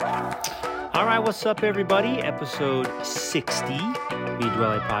All right, what's up, everybody? Episode 60, Mead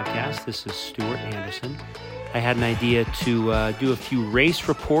Dwelle Podcast. This is Stuart Anderson. I had an idea to do a few race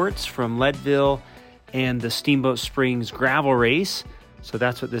reports from Leadville and the Steamboat Springs gravel race. So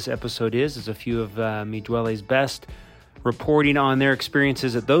that's what this episode is. It's a few of Mead Dwelle's best reporting on their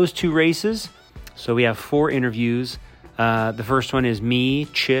experiences at those two races. So we have 4 interviews. The first one is me,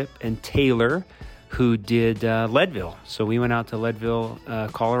 Chip, and Taylor, who did Leadville. So we went out to Leadville,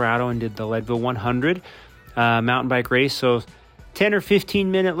 Colorado, and did the Leadville 100 mountain bike race. So 10 or 15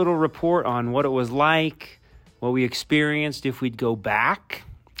 minute little report on what it was like, what we experienced, if we'd go back.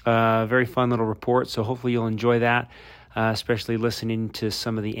 Very fun little report. So hopefully you'll enjoy that, especially listening to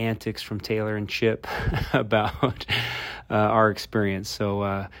some of the antics from Taylor and Chip about our experience.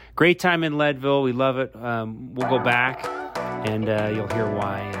 So great time in Leadville. We love it. We'll go back and you'll hear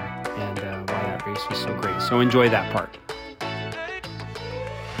why and why that race was so great. So enjoy that part.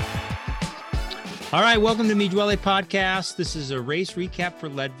 All right, welcome to Mead Dwelle Podcast. This is a race recap for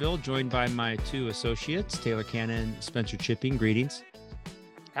Leadville, joined by my 2 associates, Taylor Cannon, Spencer Chipping. Greetings.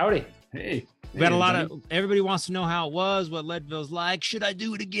 Howdy. Hey. We got a lot of, everybody wants to know how it was, what Leadville's like. Should I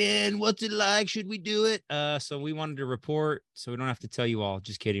do it again? What's it like? Should we do it? So we wanted to report, so we don't have to tell you all.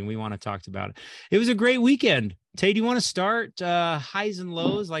 Just kidding. We want to talk about it. It was a great weekend. Tay, do you want to start highs and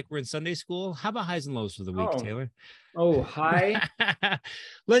lows like we're in Sunday school? How about highs and lows for the week, Taylor? Oh, hi.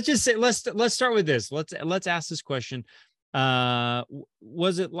 Let's just say, let's start with this. Let's ask this question.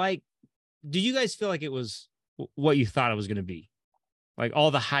 Was it like, do you guys feel like it was what you thought it was going to be? Like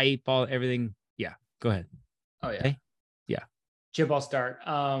all the hype, all everything. Yeah, go ahead. Oh yeah. Okay? Yeah. Chip, I'll start.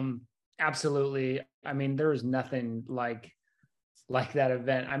 Absolutely. I mean, there was nothing like that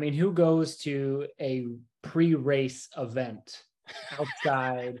event. I mean, who goes to a pre-race event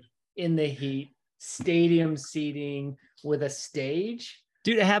outside in the heat, stadium seating with a stage?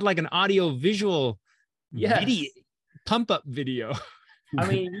 Dude, it had like an audio visual video, pump up video. I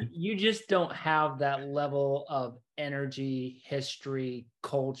mean, you just don't have that level of energy, history,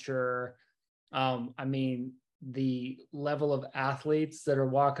 culture. I mean, the level of athletes that are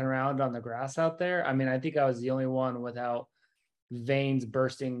walking around on the grass out there. I mean, I think I was the only one without veins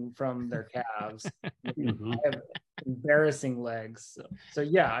bursting from their calves. I have embarrassing legs. So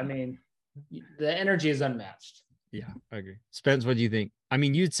yeah, I mean, the energy is unmatched. Yeah, I agree. Spence, what do you think? I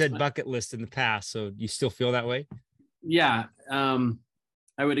mean, you'd said bucket list in the past, so you still feel that way? Yeah.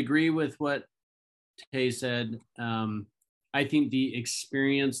 I would agree with what Tay said. I think the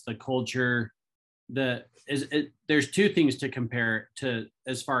experience, the culture, there's 2 things to compare to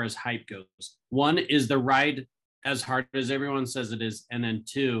as far as hype goes. One is the ride as hard as everyone says it is, and then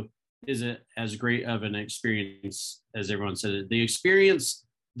 2, is it as great of an experience as everyone said it? The experience,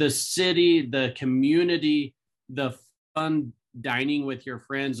 the city, the community, the fun dining with your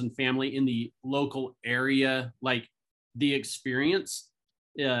friends and family in the local area, like the experience,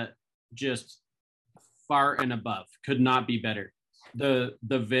 just far and above, could not be better. The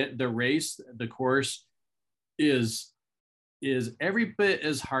race, the course is every bit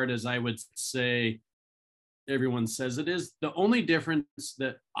as hard as I would say everyone says it is. The only difference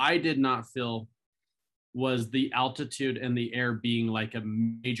that I did not feel was the altitude and the air being like a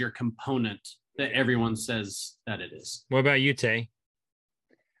major component that everyone says that it is. What about you, Tay?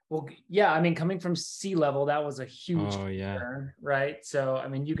 Well, yeah, I mean, coming from sea level, that was a huge concern, right? So, I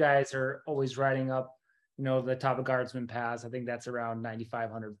mean, you guys are always riding up, the top of Guardsman Pass. I think that's around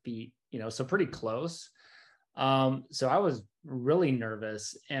 9,500 feet, so pretty close. So I was really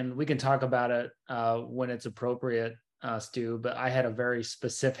nervous, and we can talk about it when it's appropriate, Stu, but I had a very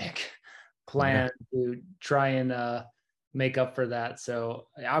specific plan to try and make up for that. So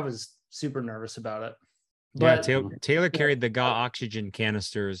I was super nervous about it. But yeah, Taylor carried the GA oxygen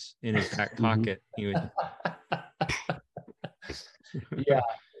canisters in his back pocket.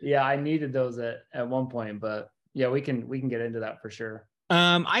 Yeah, I needed those at one point, but yeah, we can get into that for sure.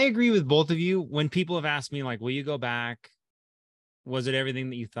 I agree with both of you. When people have asked me, like, will you go back? Was it everything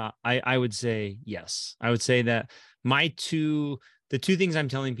that you thought? I would say yes. I would say that the 2 things I'm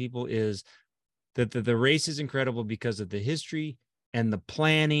telling people is that the race is incredible because of the history and the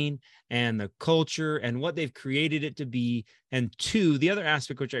planning and the culture and what they've created it to be. And 2, the other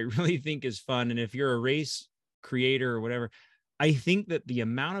aspect, which I really think is fun, and if you're a race creator or whatever, I think that the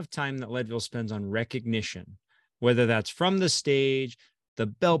amount of time that Leadville spends on recognition, whether that's from the stage, the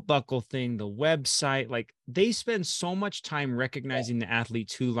belt buckle thing, the website, like they spend so much time recognizing the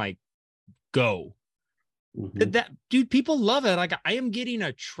athletes who like go. That dude, people love it. Like I am getting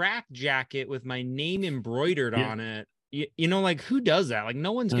a track jacket with my name embroidered on it. You know, like who does that? Like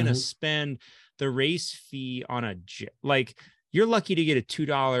no one's going to spend the race fee on like you're lucky to get a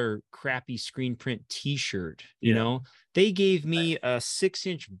 $2 crappy screen print t-shirt. You know, they gave me a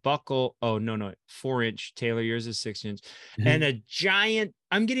 6-inch buckle. Oh, no, 4-inch. Taylor, yours is 6-inch. And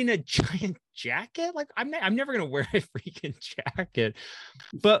I'm getting a giant jacket. Like I'm never going to wear a freaking jacket,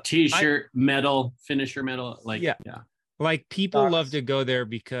 but t-shirt, medal, finisher medal. Like, yeah. Like people love to go there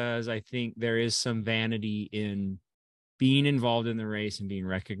because I think there is some vanity in being involved in the race and being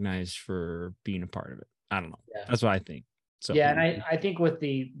recognized for being a part of it. I don't know. Yeah. That's what I think. So yeah, and I think with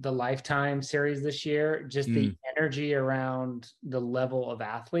the Lifetime series this year, just the energy around the level of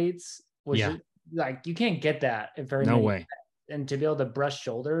athletes was like you can't get that in very no way. And to be able to brush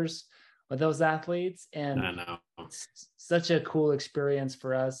shoulders with those athletes, and I know. It's such a cool experience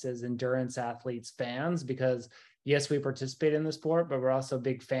for us as endurance athletes fans, because yes, we participate in the sport, but we're also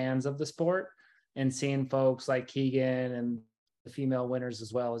big fans of the sport, and seeing folks like Keegan and the female winners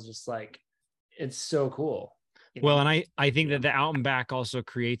as well is just like, it's so cool. Well, and I think that the Out and Back also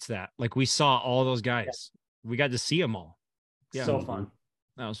creates that. Like we saw all those guys. We got to see them all. Yeah. So fun.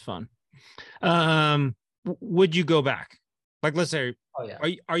 That was fun. Would you go back? Like, let's say,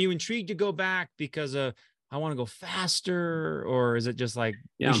 are you intrigued to go back because I want to go faster, or is it just like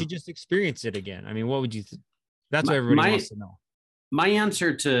we should just experience it again? I mean, what would you? That's what everybody wants to know. My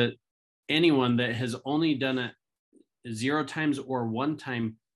answer to anyone that has only done it 0 times or 1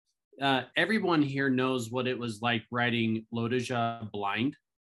 time. Everyone here knows what it was like riding Lodija blind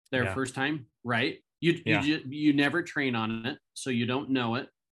their first time, right? You never train on it, so you don't know it.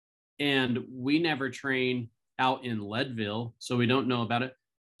 And we never train out in Leadville, so we don't know about it.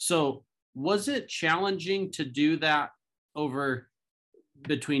 So was it challenging to do that over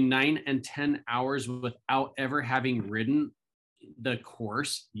between 9 and 10 hours without ever having ridden the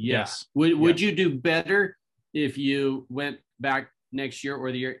course? Yes. Would you do better if you went back next year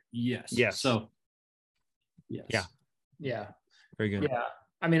or the year? Yes. So yes. Yeah. Very good. Yeah.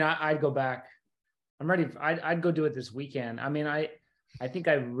 I mean, I'd go back. I'm ready. I'd go do it this weekend. I mean, I think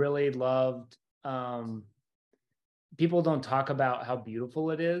I really loved, people don't talk about how beautiful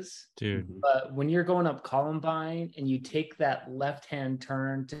it is, dude. But when you're going up Columbine and you take that left-hand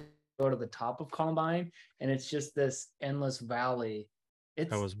turn to go to the top of Columbine, and it's just this endless valley.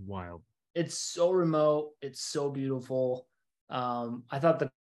 That was wild. It's so remote. It's so beautiful. I thought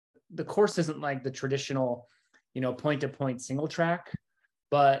the course isn't like the traditional, point-to-point single track,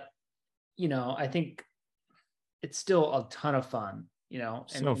 but, I think it's still a ton of fun,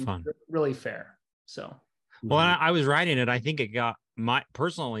 so fun, really fair. So, well, I was riding it. I think it got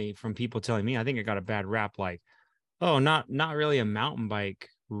personally from people telling me, I think it got a bad rap. Like, oh, not really a mountain bike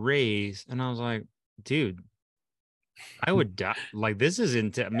race. And I was like, dude, I would die. Like, this is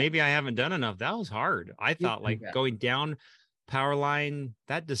maybe I haven't done enough. That was hard. I thought going down power line,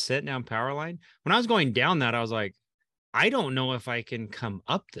 that descent down power line, when I was going down that, I was like, I don't know if I can come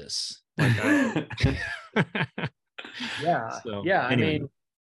up this. Like, Anyway. I mean,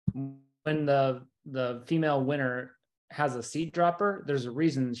 when the female winner has a seat dropper, there's a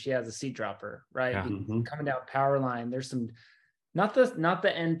reason she has a seat dropper, right? Coming down power line, there's some, not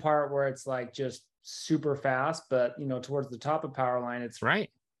the end part where it's like just super fast, but towards the top of power line, it's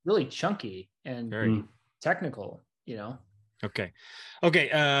really chunky and very technical, Okay.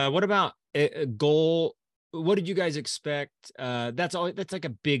 What about a goal? What did you guys expect? That's like a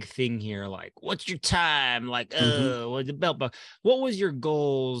big thing here. Like, what's your time? Like, what's the belt buckle? What was your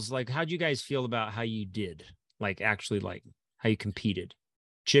goals? Like, how'd you guys feel about how you did? Like, actually, like how you competed?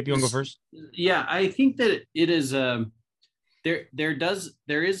 Chip, you want to go first? Yeah, I think that it is there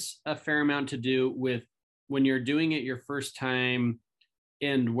is a fair amount to do with when you're doing it your first time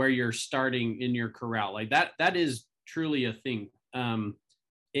and where you're starting in your corral. Like that is truly a thing.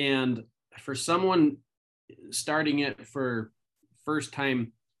 And for someone starting it for first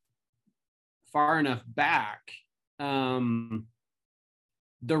time far enough back, the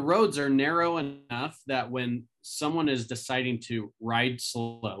roads are narrow enough that when someone is deciding to ride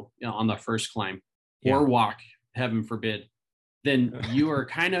slow on the first climb or walk, heaven forbid, then you are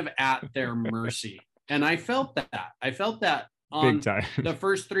kind of at their mercy. And I felt that on big time. The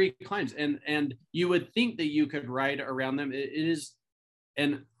first 3 climbs, and you would think that you could ride around them. It is,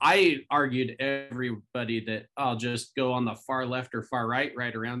 and I argued everybody that I'll just go on the far left or far right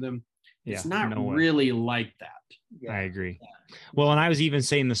around them. It's not really like that. I agree. Well, and I was even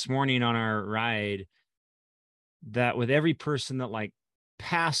saying this morning on our ride that with every person that like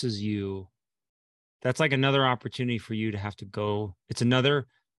passes you, that's like another opportunity for you to have to go. It's another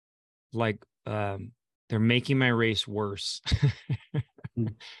like they're making my race worse.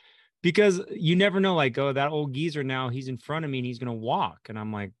 Because you never know, like, oh, that old geezer now, he's in front of me and he's going to walk. And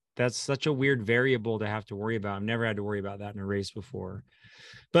I'm like, That's such a weird variable to have to worry about. I've never had to worry about that in a race before.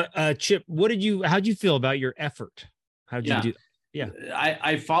 But Chip, how'd you feel about your effort? How'd you do? Yeah.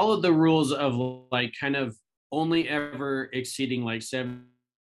 I followed the rules of like kind of only ever exceeding like 7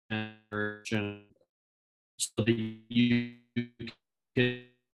 so that you could,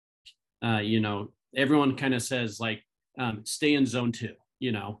 everyone kind of says like, stay in zone 2,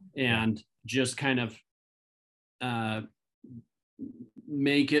 and just kind of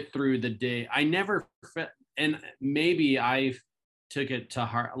make it through the day. I never, and maybe I took it to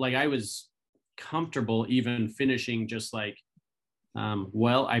heart. Like I was comfortable even finishing just like,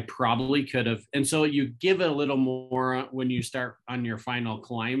 I probably could have. And so you give it a little more when you start on your final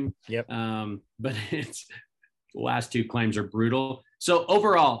climb. Yep. But the last 2 climbs are brutal. So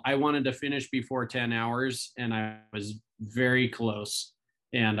overall, I wanted to finish before 10 hours and I was very close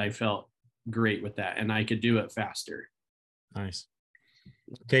and I felt great with that and I could do it faster. Nice.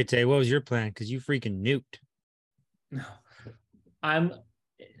 Okay, Tay, what was your plan? Because you freaking nuked. No, I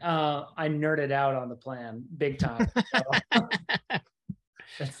nerded out on the plan big time. So.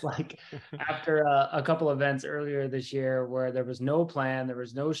 It's like after a couple events earlier this year where there was no plan, there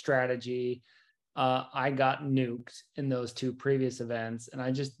was no strategy. I got nuked in those 2 previous events. And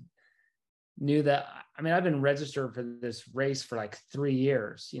I just knew that, I mean, I've been registered for this race for like 3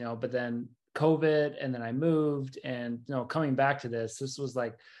 years, but then COVID and then I moved and, coming back to this was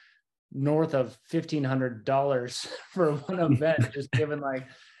like north of $1,500 for one event, just given like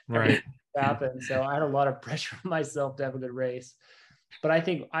right happened. So I had a lot of pressure on myself to have a good race. But I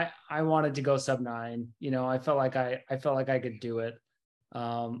think I wanted to go sub 9. I felt like I could do it.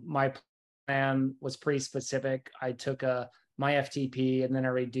 My plan was pretty specific. I took my FTP and then I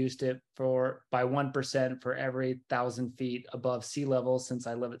reduced it by 1% for every 1,000 feet above sea level, since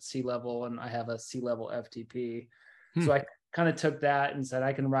I live at sea level and I have a sea level FTP. So I kind of took that and said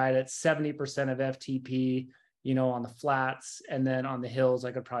I can ride at 70% of FTP, on the flats, and then on the hills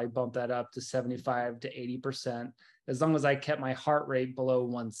I could probably bump that up to 75 to 80%, as long as I kept my heart rate below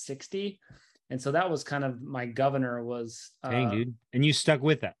 160. And so that was kind of my governor was. Dang, dude. And you stuck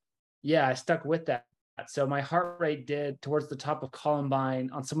with that. Yeah, I stuck with that. So my heart rate did towards the top of Columbine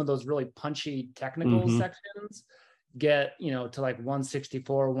on some of those really punchy technical sections get, to like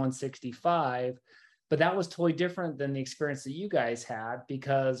 164, 165. But that was totally different than the experience that you guys had,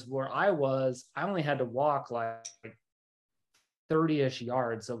 because where I was, I only had to walk like 30-ish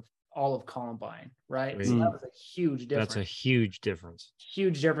yards of all of Columbine, right? So that was a huge difference. That's a huge difference.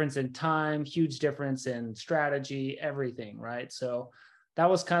 Huge difference in time, huge difference in strategy, everything, right? So that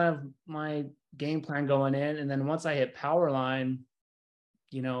was kind of my game plan going in. And then once I hit Powerline,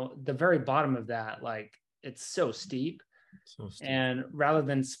 the very bottom of that, like it's so steep. And rather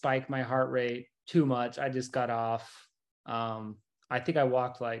than spike my heart rate too much, I just got off. I think I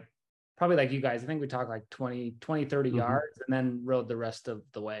walked probably like you guys. I think we talked like 20, 30 yards and then rode the rest of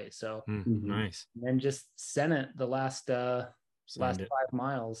the way. So nice. And just sent it the last 5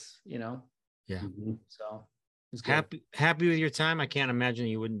 miles, Yeah. So happy with your time. I can't imagine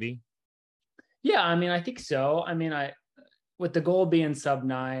you wouldn't be. Yeah. I mean, I think so. I mean, with the goal being sub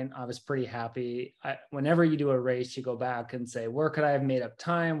 9, I was pretty happy. Whenever you do a race, you go back and say, where could I have made up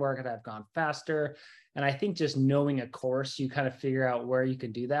time? Where could I have gone faster? And I think just knowing a course, you kind of figure out where you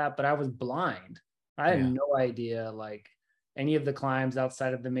can do that. But I was blind. I had no idea like any of the climbs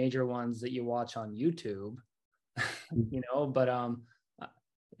outside of the major ones that you watch on YouTube, but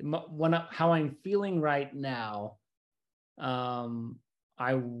how I'm feeling right now,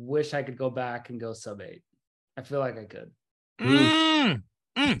 I wish I could go back and go sub 8. I feel like I could.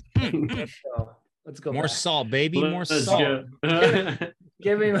 Let's go. More back. Salt, baby. More salt.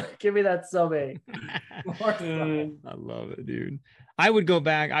 Give me that sub 8. I love it, dude. I would go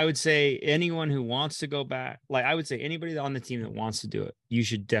back. I would say anyone who wants to go back, like I would say anybody on the team that wants to do it, you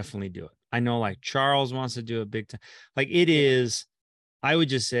should definitely do it. I know like Charles wants to do it big time. Like it is, I would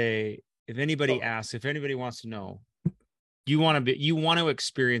just say, if anybody asks, if anybody wants to know, you want to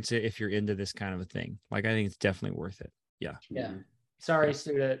experience it if you're into this kind of a thing. Like I think it's definitely worth it. Yeah. Yeah. Sorry,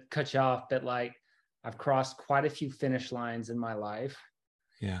 Stu, to cut you off, but like I've crossed quite a few finish lines in my life.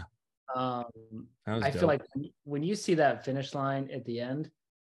 Yeah. I feel like when you see that finish line at the end,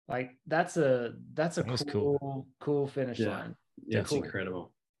 like that's a cool finish line. Yeah, it's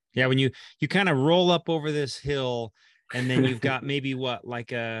incredible. Yeah, when you kind of roll up over this hill, and then you've got maybe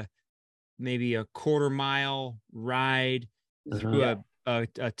maybe a quarter mile ride through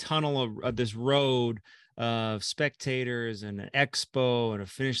a tunnel of this road of spectators and an expo and a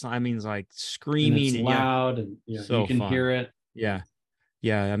finish line. I mean, it's like screaming, and it's loud, and so you can fun. hear it. Yeah.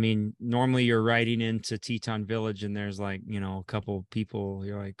 Yeah, I mean, normally you're riding into Teton Village and there's like, a couple people.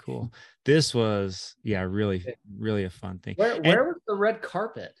 You're like, cool. This was, really, really a fun thing. Where was the red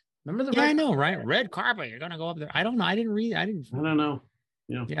carpet? Remember the red I know, carpet? right? Red carpet. You're gonna go up there. I don't know. I don't know.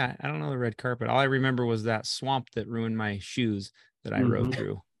 Yeah, I don't know the red carpet. All I remember was that swamp that ruined my shoes that I rode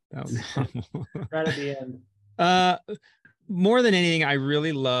through. That was right at the end. More than anything, I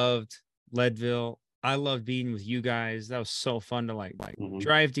really loved Leadville. I loved being with you guys. That was so fun to like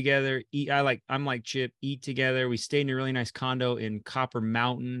drive together, eat. I'm like Chip, eat together. We stayed in a really nice condo in Copper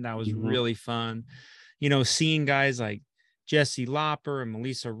Mountain. That was really fun. Seeing guys like Jesse Lopper and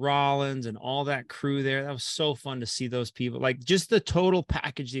Melissa Rollins and all that crew there. That was so fun to see those people. Like just the total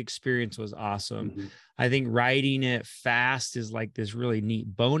package, the experience was awesome. I think riding it fast is like this really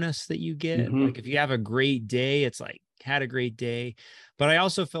neat bonus that you get. Like if you have a great day, it's like had a great day. But I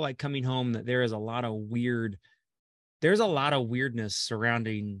also feel like coming home that there's a lot of weirdness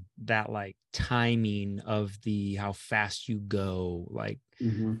surrounding that, like timing of how fast you go. Like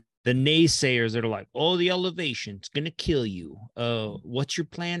the naysayers that are like, oh, the elevation's going to kill you. What's your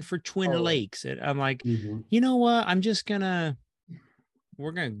plan for Twin Lakes? And I'm like, you know what?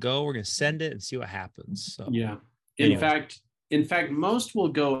 We're going to send it and see what happens. So, yeah. In fact, most will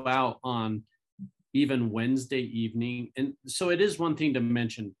go out on even Wednesday evening. And so it is one thing to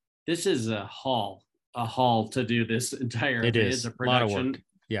mention, this is a haul to do this entire it is a production. A lot of work.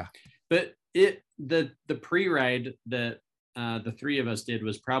 Yeah. But the pre-ride that the three of us did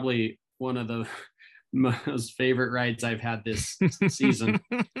was probably one of the most favorite rides I've had this season.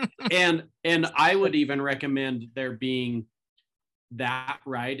 And I would even recommend there being that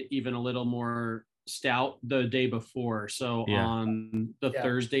ride even a little more stout the day before. So on the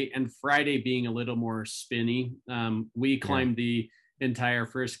Thursday and Friday being a little more spinny. We climbed the entire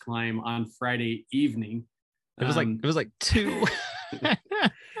first climb on Friday evening. It was like 2.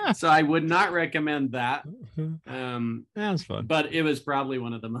 So I would not recommend that. That was fun. But it was probably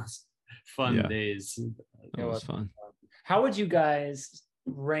one of the most fun days. It was fun. How would you guys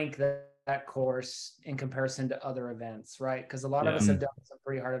rank that course in comparison to other events, right? Because a lot of us have done some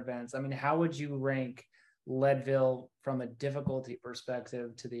pretty hard events. I mean, how would you rank Leadville from a difficulty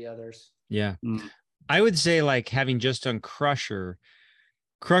perspective to the others? Yeah. I would say, like, having just done Crusher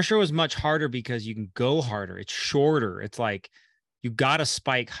was much harder because you can go harder. It's shorter. It's like you got to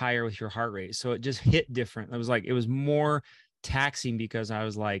spike higher with your heart rate. So it just hit different. It was more taxing because I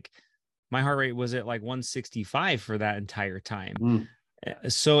was like, my heart rate was at like 165 for that entire time.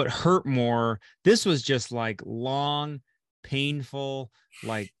 So it hurt more. This was just like long, painful,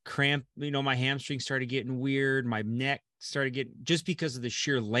 like cramp. My hamstring started getting weird. My neck started getting, just because of the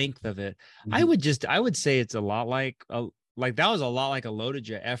sheer length of it. I would say it's a lot like that was a lot like a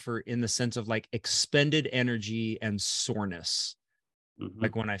Lodija effort in the sense of like expended energy and soreness.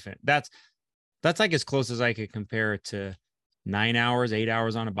 Like when I finished, that's like as close as I could compare it to 9 hours, 8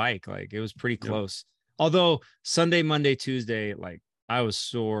 hours on a bike. Like it was pretty close. Although Sunday, Monday, Tuesday, like I was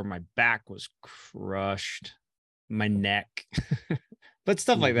sore. My back was crushed, my neck, but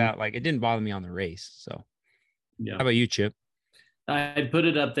stuff like that. Like it didn't bother me on the race. So how about you, Chip? I put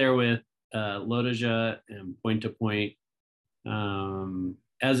it up there with Lodija and Point to Point.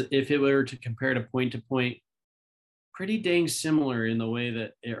 As if it were to compare to Point, pretty dang similar in the way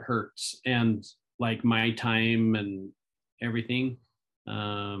that it hurts and like my time and everything.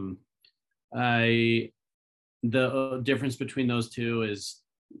 The difference between those two is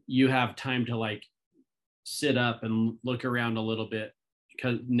you have time to like sit up and look around a little bit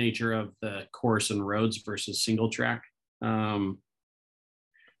because nature of the course and roads versus single track. Man,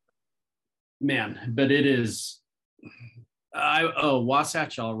 but it is.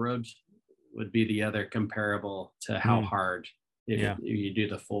 Wasatch All Road would be the other comparable to how hard if you do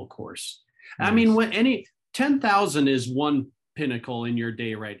the full course. Nice. I mean, when 10,000 is one pinnacle in your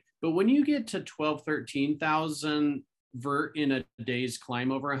day, right? But when you get to 12, 13,000 vert in a day's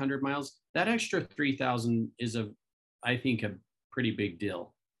climb over 100 miles, that extra 3,000 is I think a pretty big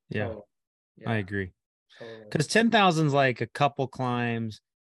deal. Yeah, I agree. Because 10,000 is like a couple climbs.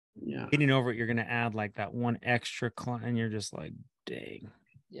 Yeah, getting over it, you're gonna add like that one extra climb, and you're just like, dang.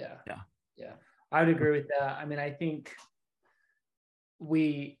 Yeah. I would agree with that. I mean, I think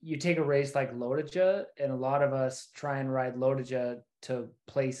you take a race like Lodija, and a lot of us try and ride Lodija to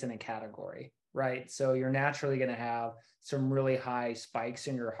place in a category, right? So you're naturally going to have some really high spikes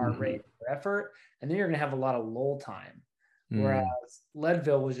in your heart rate or effort, and then you're going to have a lot of lull time. Whereas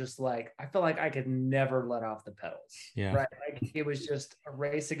Leadville was just like, I felt like I could never let off the pedals. Yeah. Right. Like it was just a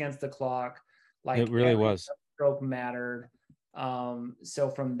race against the clock. Like it really was. Stroke mattered. So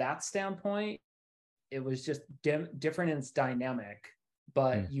from that standpoint, it was just different and it's dynamic.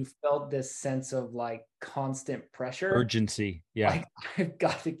 but you felt this sense of like constant pressure, urgency. Yeah. Like, I've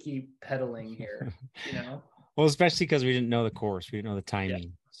got to keep pedaling here, you know? Well, especially because we didn't know the course. We didn't know the timing. Yeah.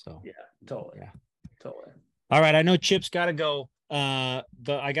 So yeah, totally. All right. I know Chip's got to go. I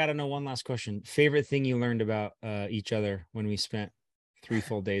got to know one last question. Favorite thing you learned about each other when we spent 3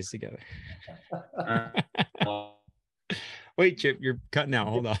 full days together? Wait, Chip, you're cutting out.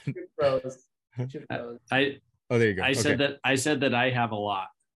 Hold on. Chip knows. Oh, there you go. I said that I have a lot.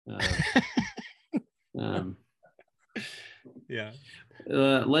 Yeah.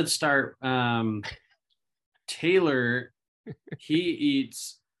 Let's start. Taylor, he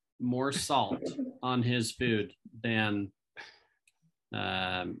eats more salt on his food than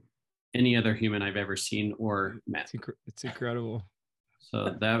any other human I've ever seen or met. It's incredible.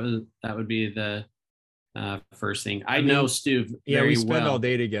 So that would be the first thing. I know Stu very we spend well. all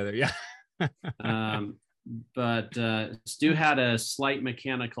day together. Yeah. But Stu had a slight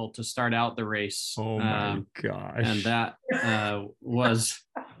mechanical to start out the race. Oh my gosh. And that was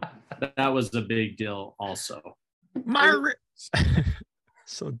a big deal also.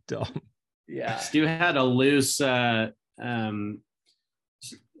 So dumb. Yeah. Stu had a loose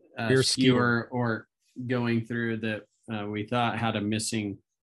skewer or going through that we thought had a missing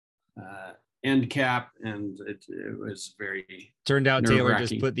end cap, and it was very turned out Taylor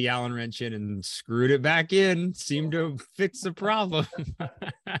just put the Allen wrench in and screwed it back in, seemed to fix the problem.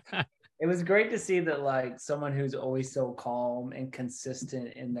 It was great to see that, like, someone who's always so calm and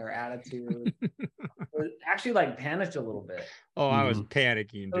consistent in their attitude actually like panicked a little bit. Oh, I was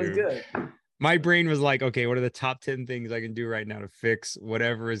panicking, dude. It was good. My brain was like, okay, what are the top 10 things I can do right now to fix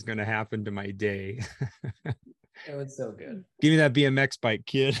whatever is going to happen to my day? It was so good. Give me that BMX bike,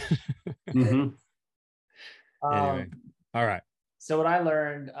 kid. Mm-hmm. Anyway, all right. So what I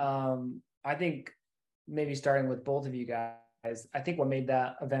learned, I think maybe starting with both of you guys, I think what made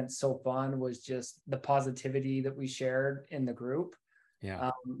that event so fun was just the positivity that we shared in the group.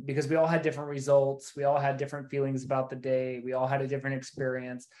 Yeah. Because we all had different results. We all had different feelings about the day. We all had a different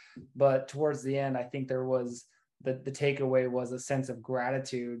experience. But towards the end, I think there was the takeaway was a sense of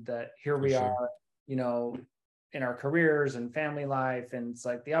gratitude that here we are, you know, in our careers and family life. And it's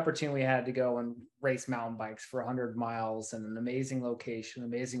like the opportunity we had to go and race mountain bikes for 100 miles in an amazing location,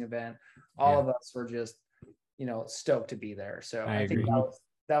 amazing event. All of us were just, you know, stoked to be there. So I think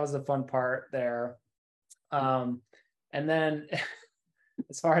that was the fun part there. And then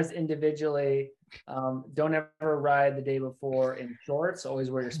as far as individually, don't ever ride the day before in shorts. Always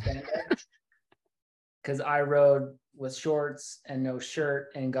wear your spandex. Because I rode with shorts and no shirt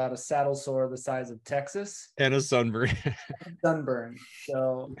and got a saddle sore the size of Texas. And a sunburn.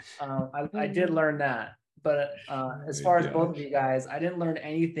 So I did learn that. But as far as both of you guys, I didn't learn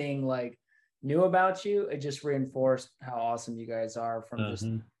anything like new about you. It just reinforced how awesome you guys are from just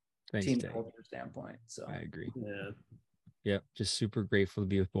team culture standpoint. So I agree. Yeah. Just super grateful to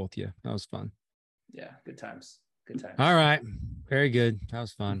be with both of you. That was fun. Yeah, good times. All right. Very good. That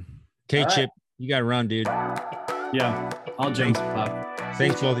was fun. Okay, Chip, you got to run, dude. Yeah, I'll jump up.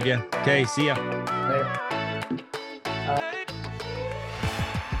 Thanks both of you. Okay, see ya. Later.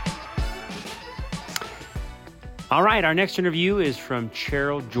 All right, our next interview is from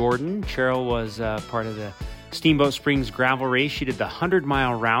Cheryl Jordan. Cheryl was part of the Steamboat Springs gravel race. She did the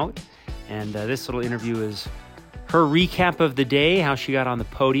 100-mile route, and this little interview is her recap of the day, how she got on the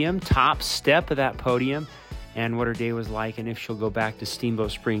podium, top step of that podium, and what her day was like, and if she'll go back to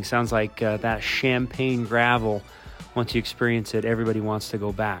Steamboat Springs. Sounds like that Champagne gravel, once you experience it, everybody wants to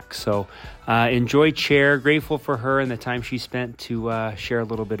go back. So enjoy Cher. Grateful for her and the time she spent to share a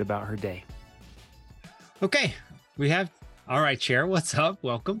little bit about her day. Okay, all right, Cher, what's up?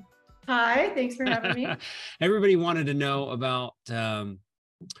 Welcome. Hi, thanks for having me. Everybody wanted to know about,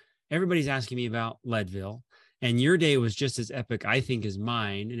 everybody's asking me about Leadville, and your day was just as epic, I think, as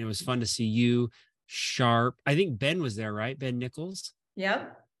mine. And it was fun to see you, Sharp. I think Ben was there, right? Ben Nichols.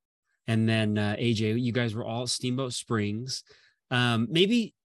 Yep. And then AJ, you guys were all at Steamboat Springs.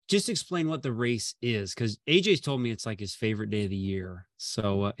 Maybe just explain what the race is, because AJ's told me it's like his favorite day of the year.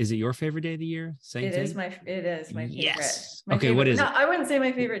 So is it your favorite day of the year? It is my favorite. Yes. My okay, favorite, what is it? I wouldn't say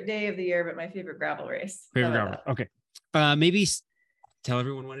my favorite day of the year, but my favorite gravel race. Favorite gravel. Okay. Maybe tell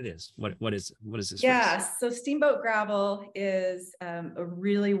everyone what it is. What is this race? So Steamboat Gravel is a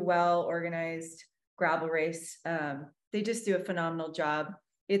really well organized gravel race. They just do a phenomenal job.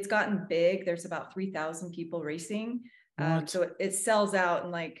 It's gotten big. There's about 3,000 people racing. So it sells out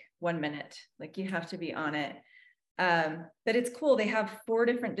in like 1 minute. Like you have to be on it. But it's cool. They have 4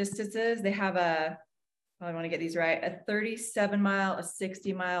 different distances. They have I want to get these right, a 37 mile, a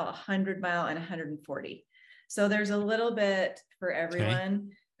 60 mile, a 100 mile, and 140. So there's a little bit for everyone.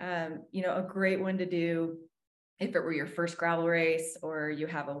 You know, a great one to do if it were your first gravel race, or you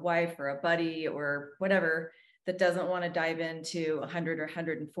have a wife or a buddy or whatever that doesn't want to dive into 100 or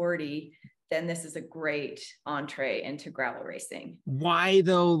 140, then this is a great entree into gravel racing. Why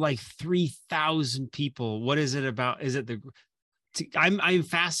though? Like 3,000 people. What is it about? Is it I'm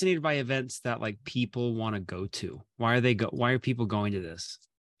fascinated by events that like people want to go to. Why are people going to this?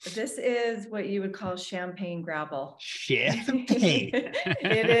 This is what you would call champagne gravel. Champagne.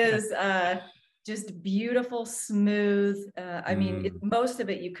 It is just beautiful, smooth. I mean, most of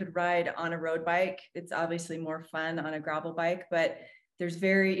it you could ride on a road bike. It's obviously more fun on a gravel bike, but there's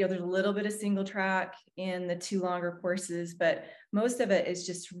there's a little bit of single track in the 2 longer courses, but most of it is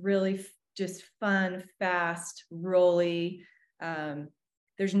just really just fun, fast, rolly.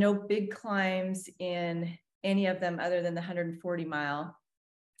 There's no big climbs in any of them other than the 140 mile.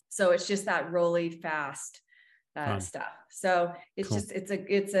 So it's just that rolly, fast stuff. So it's cool.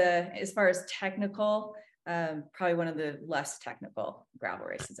 It's a as far as technical, probably one of the less technical gravel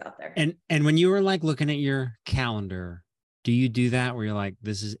races out there. And when you were like looking at your calendar, do you do that where you're like,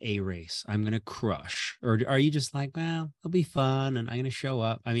 this is a race I'm going to crush? Or are you just like, well, it'll be fun and I'm going to show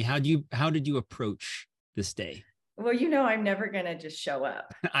up? I mean, how did you approach this day? Well, you know, I'm never going to just show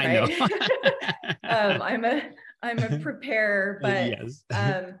up. I know. I'm a preparer, but yes.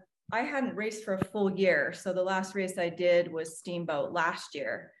 I hadn't raced for a full year. So the last race I did was Steamboat last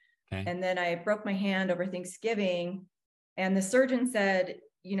year. Okay. And then I broke my hand over Thanksgiving, and the surgeon said,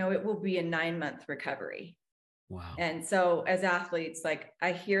 you know, it will be a 9-month recovery. Wow. And so as athletes, like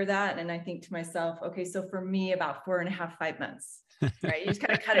I hear that and I think to myself, okay, so for me about 4.5, 5 months, right? You just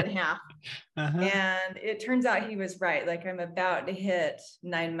kind of cut it in half. And it turns out he was right. Like I'm about to hit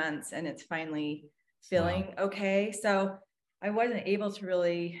 9 months and it's finally feeling okay. So I wasn't able to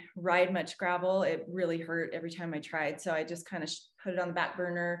really ride much gravel. It really hurt every time I tried. So I just kind of put it on the back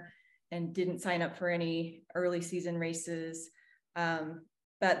burner and didn't sign up for any early season races.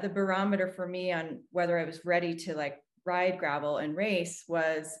 But the barometer for me on whether I was ready to like ride gravel and race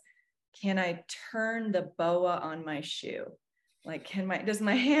was, can I turn the BOA on my shoe? Like, does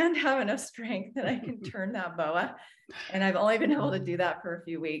my hand have enough strength that I can turn that BOA? And I've only been able to do that for a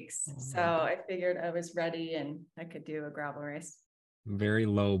few weeks. So I figured I was ready and I could do a gravel race. Very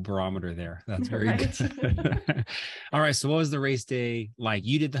low barometer there. That's very good. All right. So what was the race day like?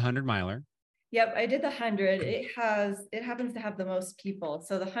 You did the 100 miler. Yep, I did the 100. It happens to have the most people.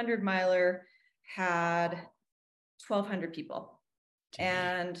 So the 100 miler had 1,200 people,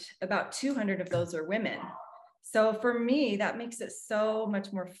 and about 200 of those are women. So for me, that makes it so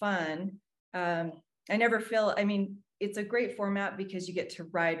much more fun. I mean, it's a great format because you get to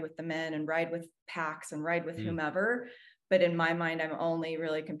ride with the men and ride with packs and ride with whomever. But in my mind, I'm only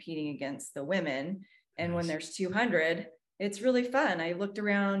really competing against the women. And when there's 200, it's really fun. I looked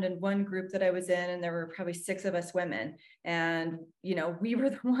around in one group that I was in, and there were probably 6 of us women. And, you know, we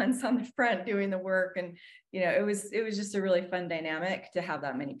were the ones on the front doing the work. And, you know, it was just a really fun dynamic to have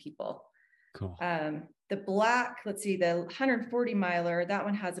that many people. Cool. The the 140 miler, that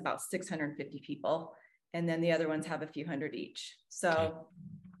one has about 650 people. And then the other ones have a few hundred each. So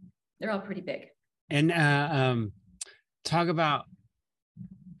they're all pretty big. And talk about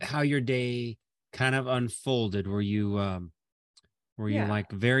how your day kind of unfolded. Were you like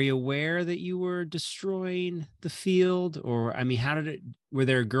very aware that you were destroying the field? Or, I mean, were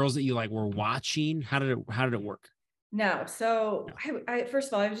there girls that you like were watching? How did it work? No. So I first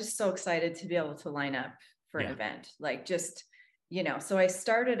of all, I was just so excited to be able to line up for an event, like just, you know, so I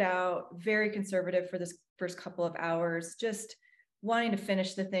started out very conservative for this first couple of hours, just wanting to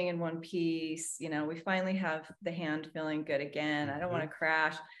finish the thing in one piece. You know, we finally have the hand feeling good again. I don't want to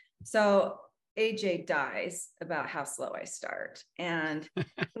crash. So AJ dies about how slow I start. And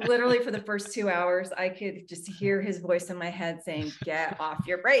literally for the first 2 hours, I could just hear his voice in my head saying, get off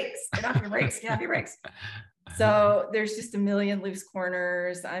your brakes, get off your brakes, get off your brakes. So there's just a million loose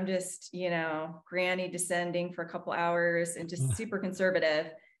corners. I'm just, you know, granny descending for a couple hours and just super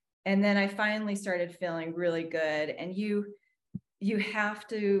conservative. And then I finally started feeling really good. And you have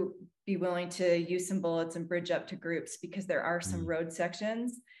to be willing to use some bullets and bridge up to groups, because there are some road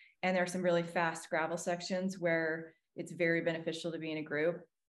sections and there are some really fast gravel sections where it's very beneficial to be in a group.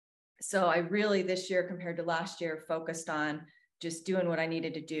 So I really, this year compared to last year, focused on just doing what I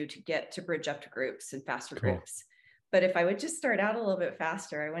needed to do to get to bridge up to groups and faster groups. But if I would just start out a little bit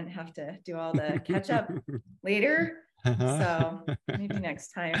faster, I wouldn't have to do all the catch up later. So maybe next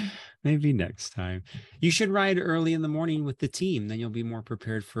time. Maybe next time. You should ride early in the morning with the team. Then you'll be more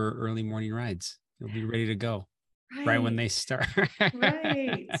prepared for early morning rides. You'll be ready to go. right when they start.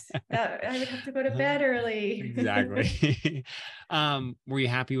 Right. I would have to go to bed early. Exactly. Were you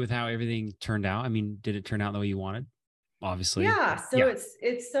happy with how everything turned out? I mean, did it turn out the way you wanted? Obviously. Yeah. So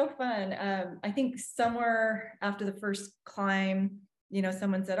it's so fun. I think somewhere after the first climb,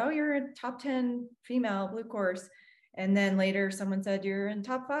 someone said, "Oh, you're a top 10 female blue course." And then later someone said, "You're in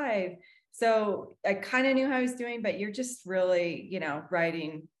top 5." So I kind of knew how I was doing, but you're just really,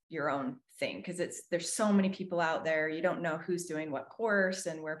 writing your own thing, because there's so many people out there. You don't know who's doing what course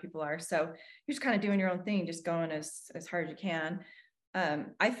and where people are. So you're just kind of doing your own thing, just going as hard as you can.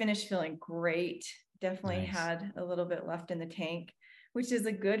 I finished feeling great. Definitely had a little bit left in the tank, which is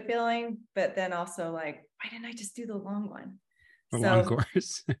a good feeling, but then also like, why didn't I just do the long one? Long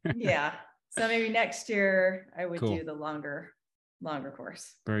course. Yeah. So maybe next year I would do the longer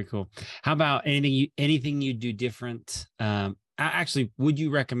course. Very cool. How about anything you do different? Actually, would you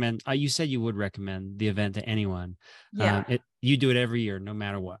recommend, you said you would recommend the event to anyone. Yeah. You do it every year, no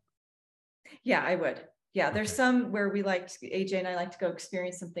matter what. Yeah, I would. Yeah. There's some where AJ and I like to go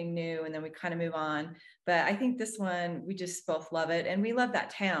experience something new, and then we kind of move on. But I think this one, we just both love it. And we love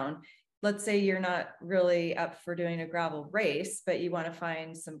that town. Let's say you're not really up for doing a gravel race, but you want to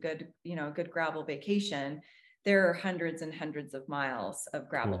find some good gravel vacation. There are hundreds and hundreds of miles of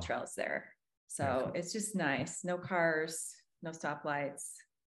gravel trails there. So it's just nice. No cars, no stoplights.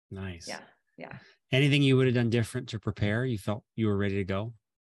 Nice. Yeah. Yeah. Anything you would have done different to prepare? You felt you were ready to go?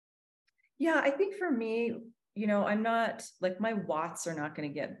 Yeah, I think for me, I'm not like, my watts are not going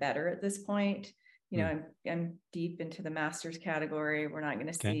to get better at this point. I'm deep into the masters category. We're not going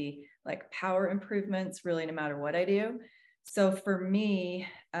to see like power improvements really, no matter what I do. So for me,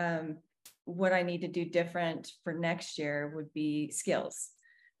 what I need to do different for next year would be skills,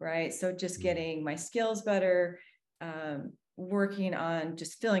 right? So just getting my skills better, working on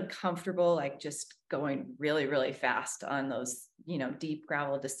just feeling comfortable, like just going really, really fast on those, deep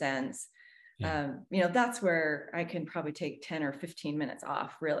gravel descents. That's where I can probably take 10 or 15 minutes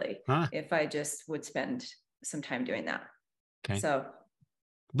off, really, if I just would spend some time doing that. Okay. So,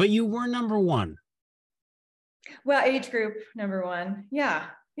 but you were number 1. Well, age group number 1. Yeah.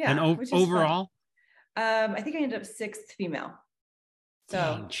 Yeah. And overall? I think I ended up 6th female. So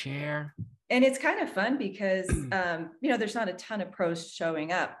dang, Chair. And it's kind of fun because, there's not a ton of pros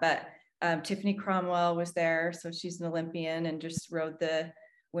showing up, but Tiffany Cromwell was there. So she's an Olympian and just rode the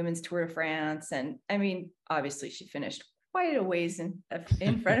Women's Tour de France. And I mean, obviously she finished quite a ways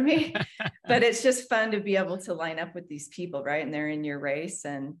in front of me, but it's just fun to be able to line up with these people, right? And they're in your race,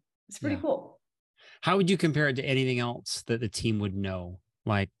 and it's pretty cool. How would you compare it to anything else that the team would know?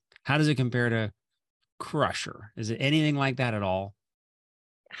 Like, how does it compare to Crusher? Is it anything like that at all?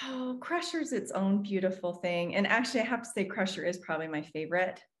 Oh, Crusher's its own beautiful thing. And actually, I have to say Crusher is probably my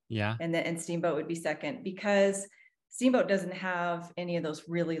favorite. Yeah. And Steamboat would be second, because Steamboat doesn't have any of those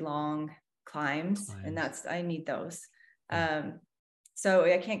really long climbs. And I need those. So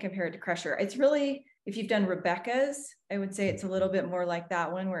I can't compare it to Crusher. It's really, if you've done Rebecca's, I would say it's a little bit more like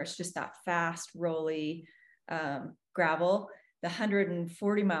that one, where it's just that fast, rolly gravel. The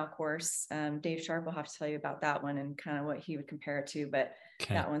 140-mile course, Dave Sharp will have to tell you about that one and kind of what he would compare it to, but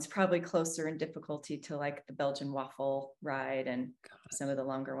that one's probably closer in difficulty to like the Belgian waffle ride and some of the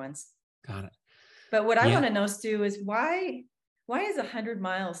longer ones. Got it. But what I want to know, Stu, is why is 100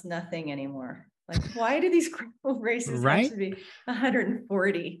 miles nothing anymore? Like, why do these gravel races have to be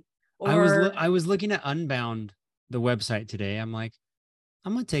 140? I was looking at Unbound, the website today. I'm like,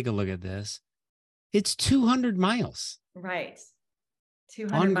 I'm going to take a look at this. It's 200 miles. Right.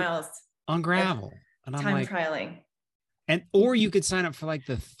 200 miles on gravel. And I'm like, trialing. Or you could sign up for like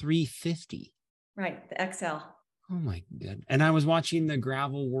the 350. Right. The XL. Oh my God. And I was watching the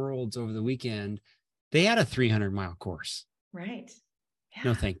Gravel Worlds over the weekend. They had a 300-mile course. Right. Yeah.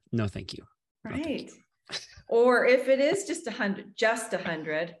 No, thank you. Right. No, thank you. Or if it is just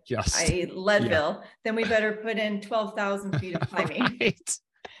 100, i.e. Leadville, then we better put in 12,000 feet of climbing. Right.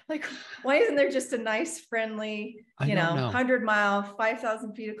 Like, why isn't there just a nice, friendly, 100-mile,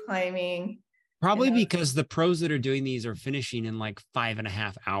 5,000 feet of climbing? Probably because the pros that are doing these are finishing in like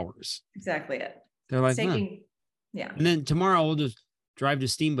 5.5 hours. Exactly it. They're like, yeah. And then tomorrow we'll just drive to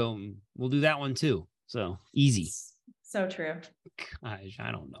Steamboat and we'll do that one too. So easy. So true. Gosh,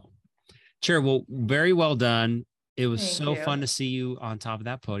 I don't know. Chair, well, very well done. It was Thank you. fun to see you on top of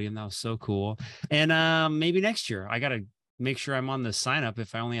that podium. That was so cool. And maybe next year, I got to make sure I'm on the sign up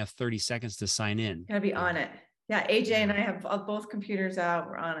if I only have 30 seconds to sign in. Gotta be on it. Yeah. AJ and I have both computers out.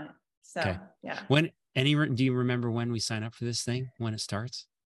 We're on it. So, yeah. Do you remember when we sign up for this thing, when it starts?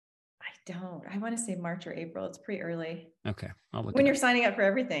 I don't. I want to say March or April. It's pretty early. Okay. I'll look when you're signing up for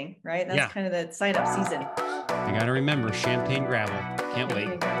everything, right? That's kind of the sign up season. I got to remember Champagne Gravel. Can't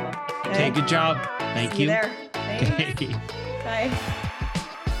wait. Okay. Good job. Thank See you. There. Thanks. Okay. Bye.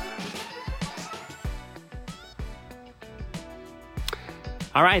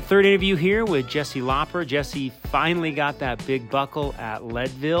 All right, third interview here with Jesse Loper. Jesse finally got that big buckle at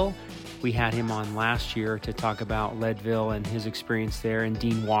Leadville. We had him on last year to talk about Leadville and his experience there, and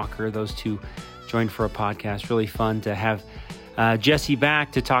Dean Walker. Those two joined for a podcast. Really fun to have Jesse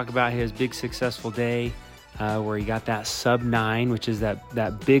back to talk about his big successful day where he got that sub-9, which is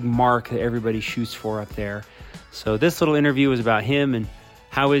that big mark that everybody shoots for up there. So this little interview was about him and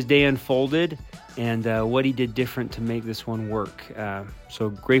how his day unfolded and what he did different to make this one work. So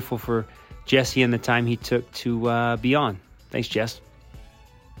grateful for Jesse and the time he took to be on. Thanks, Jess.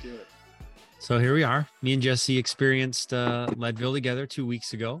 Do it. So here we are. Me and Jesse experienced Leadville together 2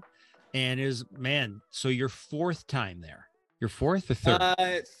 weeks ago. And so your fourth time there. Your fourth or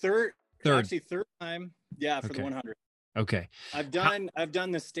third? Third. Actually, third time. Yeah, for the 100. Okay. I've done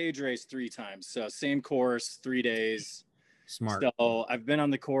the stage race 3 times. So same course, 3 days. Smart. So I've been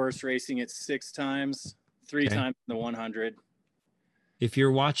on the course racing it 6 times, 3 times in the 100. If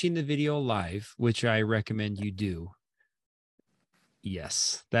you're watching the video live, which I recommend you do,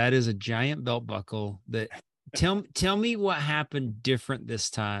 yes, that is a giant belt buckle. That tell me what happened different this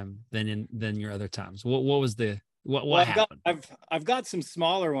time than your other times. What was what happened? I've got some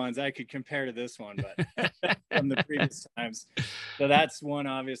smaller ones I could compare to this one, but from the previous times. So that's one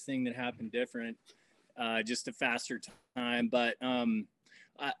obvious thing that happened different. Just a faster time, but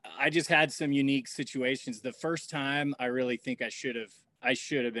I just had some unique situations. The first time, I really think I should have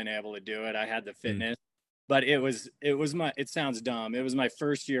been able to do it. I had the fitness, but it sounds dumb. It was my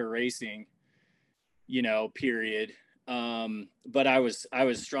first year racing, period. But I was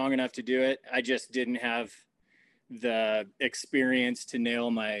strong enough to do it. I just didn't have the experience to nail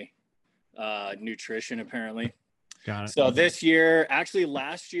my nutrition, apparently. Got it. So this year, actually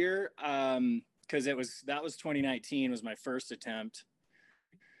last year, because that was 2019 was my first attempt,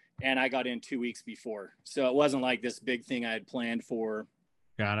 and I got in 2 weeks before, so it wasn't like this big thing I had planned for.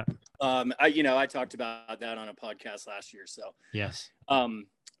 Got it. I talked about that on a podcast last year. So yes. Epic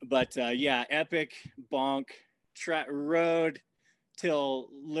bonk rode till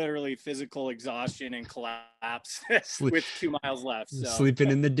literally physical exhaustion and collapse with 2 miles left. So. Sleeping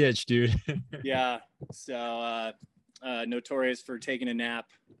in the ditch, dude. Yeah. So notorious for taking a nap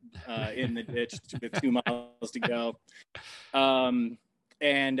in the ditch with 2 miles to go. And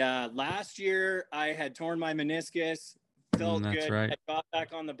last year I had torn my meniscus, felt good. Right. I got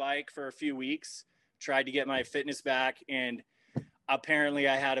back on the bike for a few weeks, tried to get my fitness back, and apparently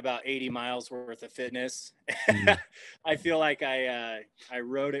I had about 80 miles worth of fitness. I feel like I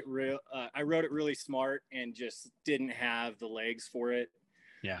rode it really smart and just didn't have the legs for it.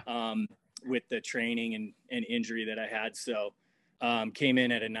 Yeah. With the training and injury that I had. So came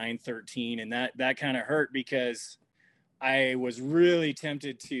in at a 9:13, and that kind of hurt because I was really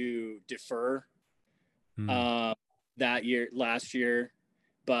tempted to defer last year,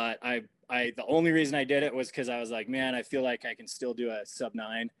 but the only reason I did it was because I was like, man, I feel like I can still do a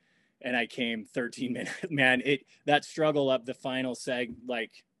sub-9, and I came 13 minutes. Man, that struggle up the final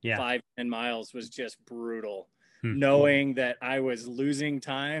 5-10 miles was just brutal. Knowing that I was losing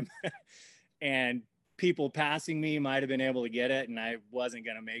time and people passing me might have been able to get it, and I wasn't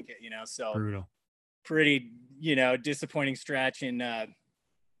going to make it, so brutal. Pretty, disappointing stretch. And a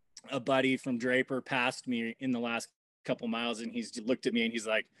buddy from Draper passed me in the last couple miles, and he's looked at me and he's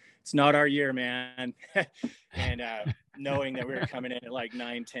like, it's not our year, man. And knowing that we were coming in at like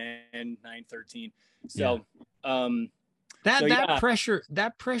 9:10, 9:13. So that pressure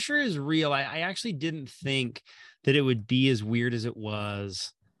is real. I actually didn't think that it would be as weird as it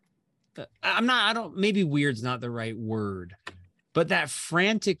was. Maybe weird's not the right word, but that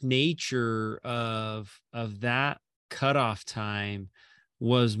frantic nature of that cutoff time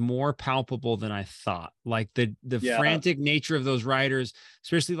was more palpable than I thought. Like the frantic nature of those riders,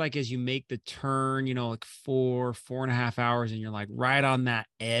 especially like as you make the turn, like 4.5 hours, and you're like right on that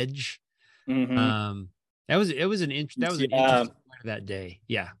edge. Mm-hmm. That was an interesting part of that day.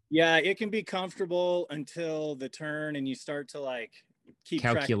 Yeah. Yeah. It can be comfortable until the turn, and you start to like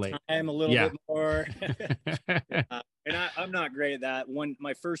calculate track of time a little bit more. And I'm not great at that.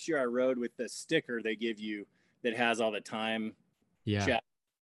 My first year I rode with the sticker they give you that has all the time. Yeah. Check.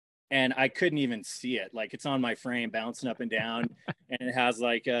 And I couldn't even see it. Like, it's on my frame bouncing up and down, and it has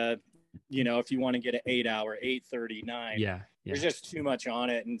like if you want to get an 8 hour, 8:39. Yeah. There's just too much on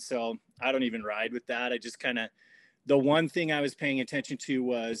it. And so I don't even ride with that. I just kind of The one thing I was paying attention to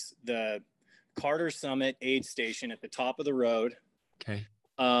was the Carter Summit aid station at the top of the road. Okay.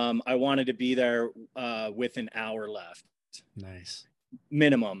 I wanted to be there with an hour left. Nice.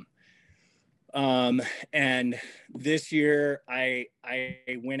 Minimum. And this year I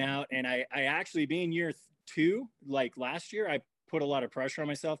went out and I actually, being year 2, like last year, I put a lot of pressure on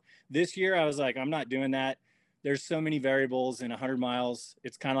myself. This year I was like, I'm not doing that. There's so many variables in 100 miles.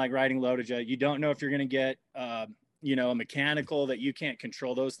 It's kind of like riding LoToJa. You don't know if you're going to get, you know, a mechanical that you can't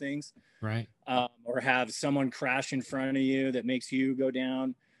control those things. Right. Or have someone crash in front of you that makes you go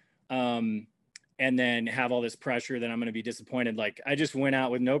down. And then have all this pressure that I'm going to be disappointed. Like, I just went out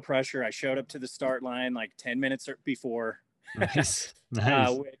with no pressure. I showed up to the start line like 10 minutes before. Nice.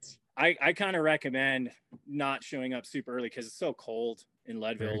 Nice. Which I kind of recommend not showing up super early because it's so cold in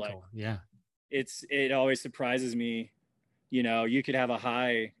Leadville. Very like, cool. Yeah. It always surprises me. You know, you could have a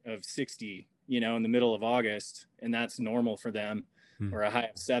high of 60, you know, in the middle of August, and that's normal for them, or a high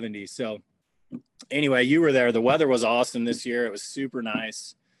of 70. So anyway, you were there. The weather was awesome this year. It was super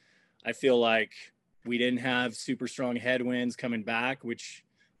nice. I feel like we didn't have super strong headwinds coming back, which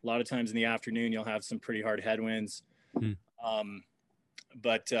a lot of times in the afternoon, you'll have some pretty hard headwinds.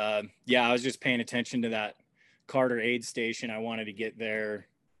 But yeah, I was just paying attention to that Carter aid station. I wanted to get there,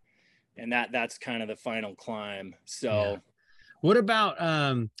 and that's kind of the final climb. So yeah. What about,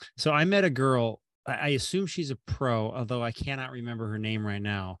 so I met a girl, I assume she's a pro, although I cannot remember her name right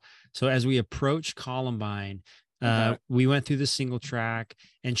now. So as we approached Columbine, we went through the single track,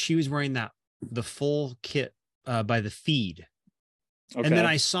 and she was wearing the full kit by the Feed. Okay. And then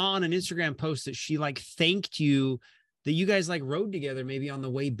I saw on an Instagram post that she like thanked you that you guys like rode together maybe on the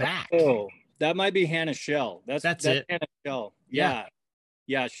way back. Oh, that might be Hannah Shell. That's it. Hannah Shell. Yeah.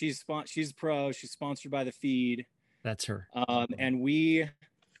 Yeah. She's pro. She's sponsored by the Feed. That's her. And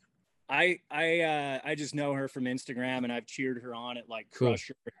I just know her from Instagram, and I've cheered her on at like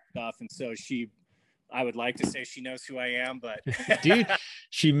Crusher stuff. And so I would like to say she knows who I am, but dude,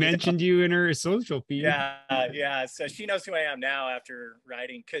 she mentioned you in her social feed. Yeah. So she knows who I am now after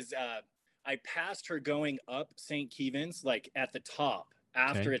riding, because I passed her going up St. Kevin's, like at the top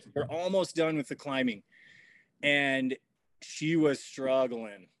after we're almost done with the climbing, and she was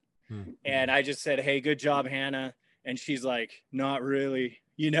struggling. And I just said, "Hey, good job, Hannah." And she's like, "Not really,"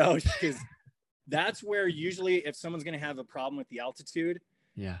 you know, because that's where usually if someone's going to have a problem with the altitude.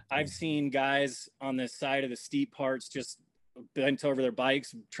 Yeah. I've seen guys on the side of the steep parts just bent over their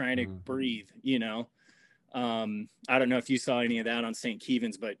bikes trying to breathe, you know. I don't know if you saw any of that on St.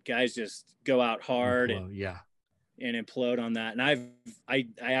 Kevin's, but guys just go out hard and implode on that. And I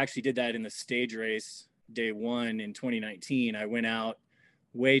actually did that in the stage race day 1 in 2019. I went out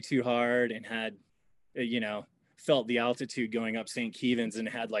way too hard and had, you know, felt the altitude going up St. Kevin's and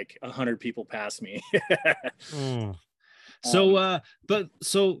had like 100 people pass me. So,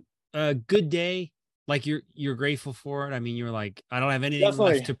 good day. Like you're grateful for it. I mean, you're like, I don't have anything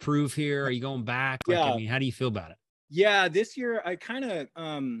left to prove here. Are you going back? Like, I mean, how do you feel about it? Yeah, this year I kind of,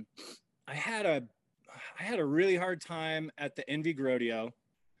 I had a really hard time at the Envy Rodeo,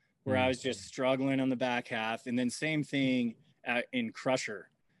 where I was just struggling on the back half, and then same thing in Crusher.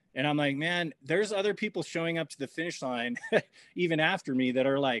 And I'm like, man, there's other people showing up to the finish line even after me that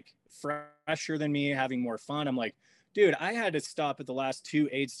are like fresher than me, having more fun. I'm like, dude, I had to stop at the last 2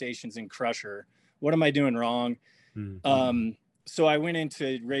 aid stations in Crusher. What am I doing wrong? So I went in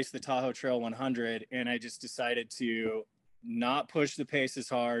to race the Tahoe Trail 100, and I just decided to not push the pace as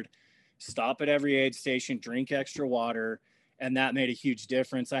hard, stop at every aid station, drink extra water. And that made a huge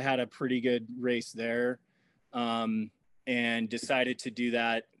difference. I had a pretty good race there, and decided to do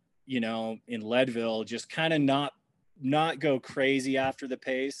that, you know, in Leadville, just kind of not go crazy after the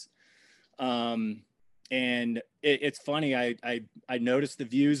pace. And it's funny. I noticed the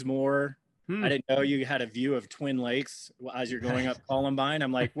views more. I didn't know you had a view of Twin Lakes as you're going up Columbine.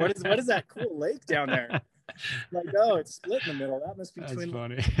 I'm like, what is that cool lake down there? Like, oh, it's split in the middle. That must be Twin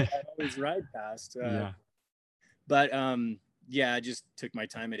Lakes. I always ride past. But yeah, I just took my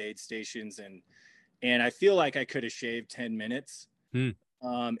time at aid stations, and I feel like I could have shaved 10 minutes.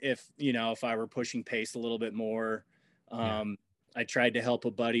 If I were pushing pace a little bit more. I tried to help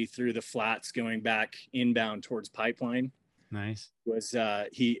a buddy through the flats going back inbound towards Pipeline. Nice.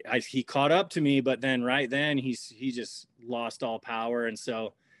 He caught up to me, but then he just lost all power. And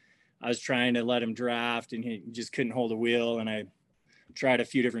so I was trying to let him draft, and he just couldn't hold a wheel. And I tried a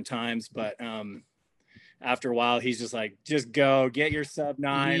few different times, but after a while, he's just like, just go get your sub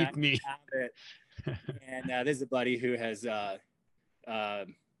 9. Leave me. Have it. And this is a buddy who has,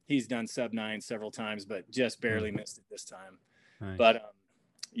 he's done sub 9 several times, but just barely missed it this time. Nice. But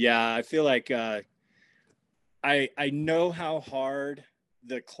yeah, I feel like I know how hard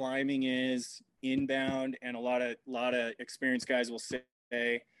the climbing is inbound, and a lot of experienced guys will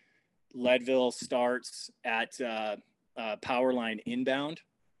say Leadville starts at power line inbound.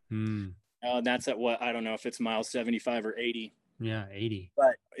 And that's at what, I don't know if it's mile 75 or 80. Yeah, 80.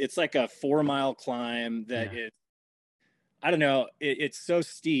 But it's like a 4-mile climb that is, I don't know, it's so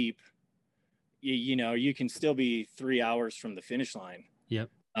steep. You know, you can still be 3 hours from the finish line. Yep.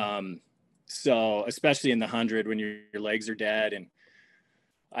 So especially in the 100 when your legs are dead. And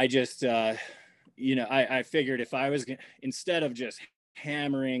I just, you know, I figured if I was, instead of just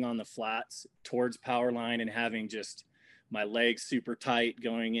hammering on the flats towards power line and having just my legs super tight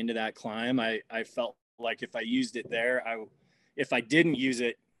going into that climb, I felt like if I used it there, if I didn't use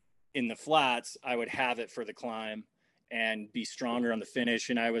it in the flats, I would have it for the climb and be stronger on the finish.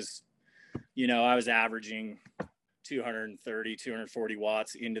 And I was averaging 230, 240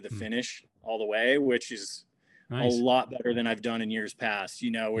 watts into the finish all the way, which is nice. A lot better than I've done in years past,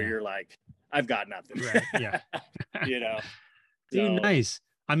 you know, where you're like, I've got nothing. Right. Yeah. You know, dude, so, nice.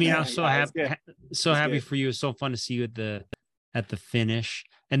 I mean, I'm so happy for you. It's so fun to see you at the finish.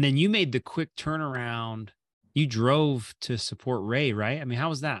 And then you made the quick turnaround. You drove to support Ray, right? I mean, how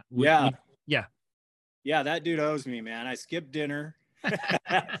was that? Yeah, that dude owes me, man. I skipped dinner.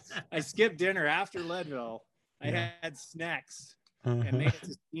 I skipped dinner after Leadville. I had snacks and made it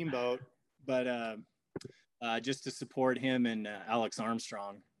to Steamboat, but just to support him and Alex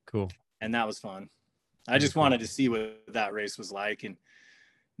Armstrong. Cool. And that was fun. I just wanted to see what that race was like, and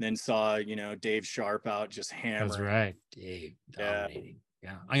then saw, you know, Dave Sharp out just hammering. That's right. Dave dominating.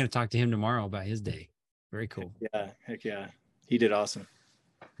 Yeah. I'm going to talk to him tomorrow about his day. Very cool. Heck yeah. He did awesome.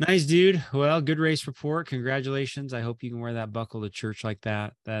 Nice, dude. Well, good race report. Congratulations. I hope you can wear that buckle to church like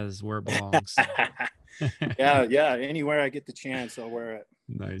that. That is where it belongs. Yeah. Anywhere I get the chance, I'll wear it.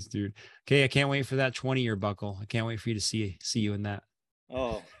 Nice, dude. Okay. I can't wait for that 20-year buckle. I can't wait for you to see you in that.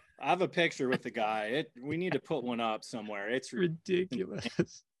 Oh, I have a picture with the guy. We need to put one up somewhere. It's ridiculous.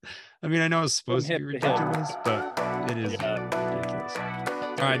 I mean, I know it's supposed to be ridiculous, but it is ridiculous.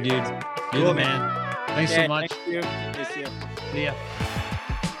 All right, dude. You're the man. Thanks so much. Thank you. See ya. See ya.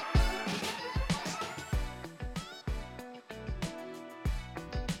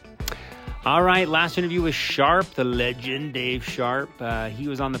 All right, last interview with Sharp, the legend, Dave Sharp. He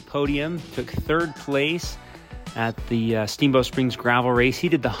was on the podium, took third place at the Steamboat Springs gravel race. He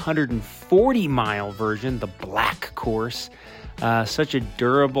did the 140-mile version, the black course. Such a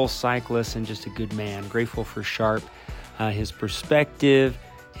durable cyclist and just a good man. Grateful for Sharp, his perspective,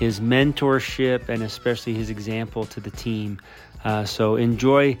 his mentorship, and especially his example to the team. So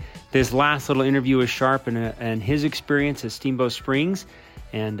enjoy this last little interview with Sharp and his experience at Steamboat Springs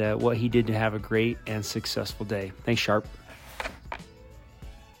and what he did to have a great and successful day. Thanks, Sharp.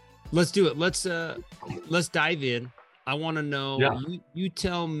 Let's do it. Let's dive in. I want to know, you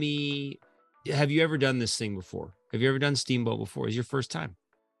tell me, have you ever done this thing before? Have you ever done Steamboat before? Is your first time?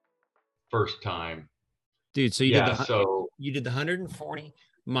 First time. Dude, so you did the 140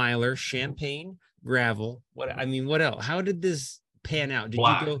 miler, Champagne gravel. What else? How did this pan out? Did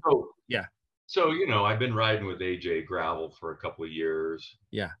Black. You go? So, you know, I've been riding with AJ gravel for a couple of years.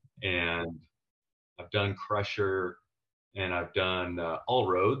 Yeah. And I've done Crusher and I've done all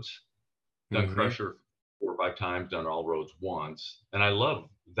roads. Done Crusher 4 or 5 times, done all roads once. And I love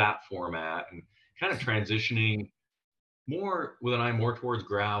that format and kind of transitioning more with an eye more towards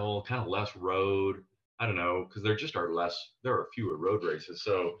gravel, kind of less road. I don't know, because there are fewer road races.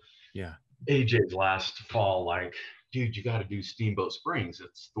 So yeah, AJ's last fall, like, dude, you got to do Steamboat Springs.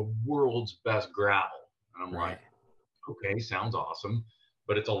 It's the world's best gravel. And I'm like, okay, sounds awesome,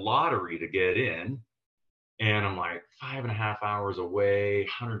 but it's a lottery to get in. And I'm like 5.5 hours away,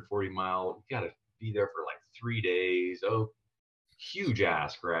 140 mile. You got to be there for like 3 days. Oh, huge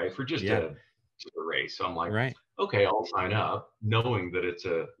ask, right? For just a race. So I'm like, okay, I'll sign up knowing that it's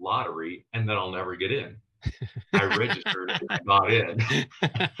a lottery and that I'll never get in. I registered and got in.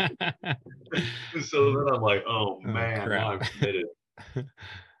 So then I'm like, oh man, now I'm committed.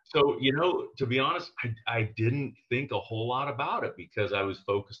 So, you know, to be honest, I didn't think a whole lot about it because I was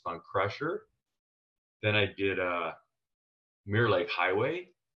focused on Crusher. Then I did Mirror Lake Highway,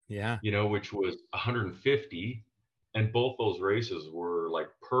 you know, which was 150. And both those races were like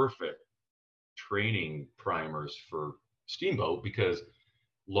perfect training primers for Steamboat because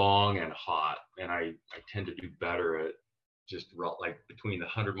long and hot. And I tend to do better at just like between the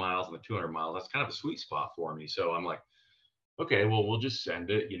 100 miles and the 200 miles. That's kind of a sweet spot for me. So I'm like, okay, well, we'll just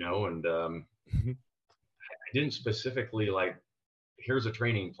send it, you know, and I didn't specifically like, here's a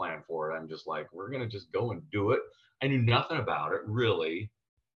training plan for it. I'm just like, we're going to just go and do it. I knew nothing about it really,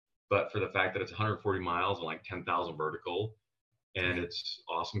 but for the fact that it's 140 miles and like 10,000 vertical, and it's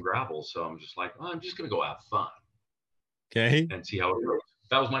awesome gravel. So I'm just like, I'm just going to go have fun. Okay. And see how it goes.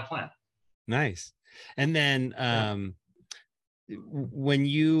 That was my plan. Nice. And then when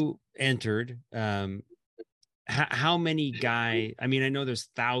you entered, how many guys, I mean, I know there's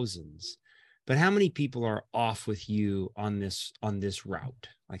thousands, but how many people are off with you on this route?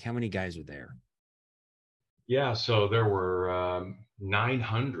 Like how many guys are there? Yeah. So there were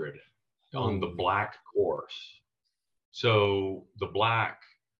 900 on the black course. So the black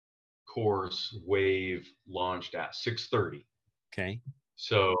course wave launched at 6:30. Okay.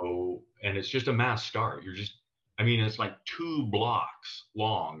 So, and it's just a mass start. It's like 2 blocks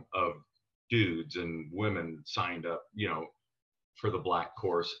long of dudes and women signed up, for the black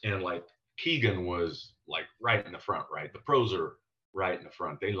course. And like Keegan was like right in the front, right? The pros are right in the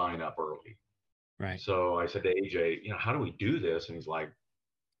front. They line up early. Right. So I said to AJ, how do we do this? And he's like,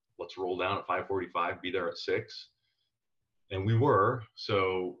 let's roll down at 5:45, be there at 6. And we were.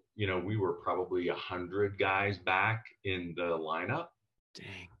 So, we were probably 100 guys back in the lineup.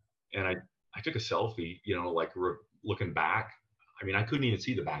 Dang. And I took a selfie, looking back. I mean, I couldn't even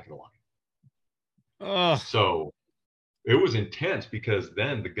see the back of the line. Oh. So it was intense because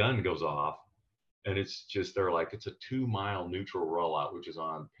then the gun goes off and it's just, they're like, it's a 2-mile neutral rollout, which is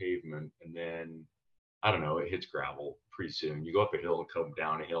on pavement. And then, I don't know, it hits gravel pretty soon. You go up a hill and come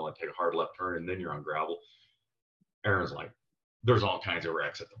down a hill and take a hard left turn and then you're on gravel. Aaron's like, there's all kinds of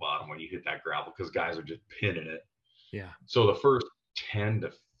wrecks at the bottom when you hit that gravel because guys are just pinning it. Yeah. So the first 10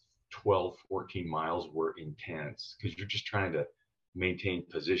 to 12, 14 miles were intense because you're just trying to maintain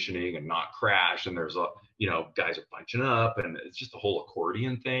positioning and not crash. And there's guys are bunching up and it's just a whole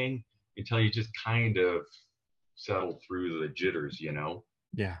accordion thing until you just kind of settle through the jitters,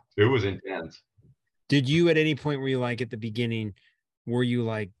 Yeah. It was intense. Did you at any point were you like at the beginning, were you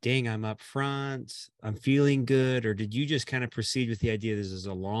like, dang, I'm up front, I'm feeling good? Or did you just kind of proceed with the idea this is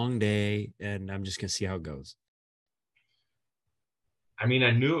a long day and I'm just going to see how it goes? I mean,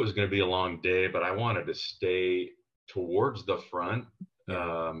 I knew it was going to be a long day, but I wanted to stay towards the front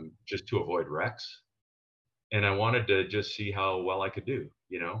just to avoid wrecks. And I wanted to just see how well I could do.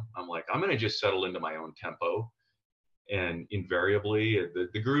 I'm like, I'm going to just settle into my own tempo. And invariably,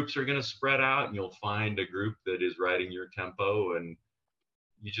 the groups are going to spread out and you'll find a group that is riding your tempo and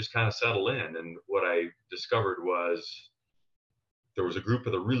you just kind of settle in. And what I discovered was there was a group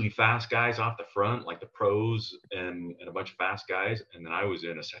of the really fast guys off the front, like the pros and a bunch of fast guys. And then I was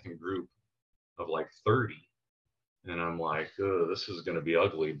in a second group of like 30. And I'm like, oh, this is going to be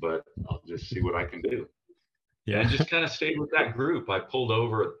ugly, but I'll just see what I can do. Yeah. And I just kind of stayed with that group. I pulled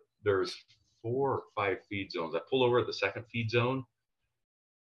over. There's 4 or 5 feed zones. I pulled over at the second feed zone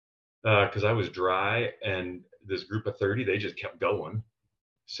because I was dry. And this group of 30, they just kept going.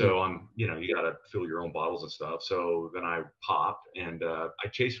 So you got to fill your own bottles and stuff. So then I popped and I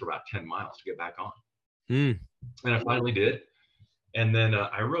chased for about 10 miles to get back on. And I finally did. And then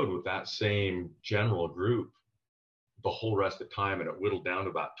I rode with that same general group the whole rest of the time. And it whittled down to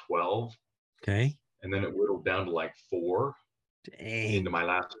about 12. Okay. And then it whittled down to like 4 into my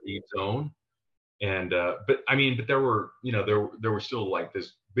last feed zone. And, but there were, there were still like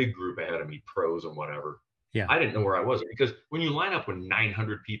this big group ahead of me, pros and whatever. Yeah. I didn't know where I was because when you line up with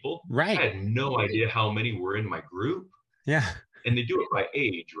 900 people, right, I had no idea how many were in my group. Yeah. And they do it by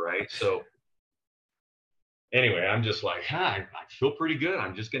age, right? So anyway, I'm just like, I feel pretty good.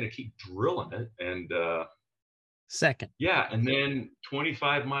 I'm just going to keep drilling it. And second. Yeah. And then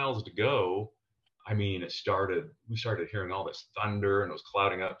 25 miles to go. I mean, we started hearing all this thunder and it was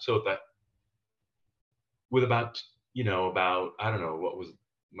clouding up. So with about, I don't know, what was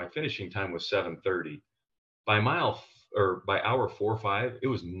my finishing time was 7:30. By hour 4 or 5, it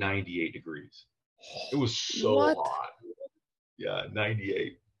was 98 degrees. It was so hot. Yeah,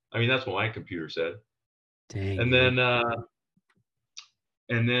 98. I mean, that's what my computer said. Dang. And then,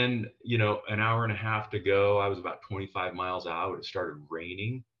 an hour and a half to go. I was about 25 miles out. It started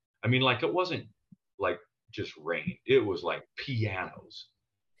raining. I mean, like it wasn't like just rain. It was like pianos,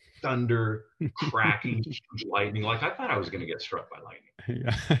 thunder, cracking, lightning. Like I thought I was going to get struck by lightning.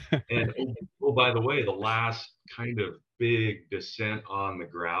 Yeah. And oh, by the way, the last kind of big descent on the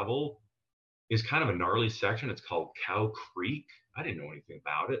gravel is kind of a gnarly section. It's called Cow Creek. I didn't know anything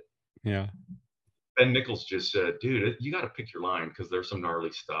about it. Yeah. Ben Nichols just said, dude, you got to pick your line because there's some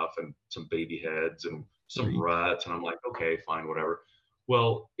gnarly stuff and some baby heads and some ruts. And I'm like, okay, fine, whatever.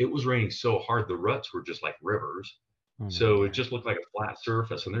 Well, it was raining so hard, the ruts were just like rivers. So it just looked like a flat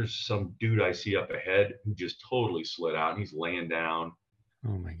surface. And there's some dude I see up ahead who just totally slid out and he's laying down.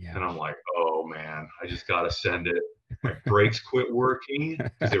 Oh my God. And I'm like, oh man, I just got to send it. My brakes quit working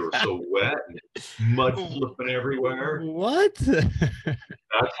because they were so wet and mud flipping everywhere. What?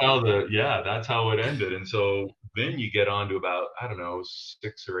 That's how it ended. And so then you get on to about, I don't know,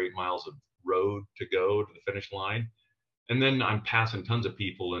 6 or 8 miles of road to go to the finish line. And then I'm passing tons of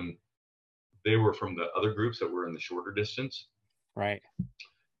people, and they were from the other groups that were in the shorter distance. Right.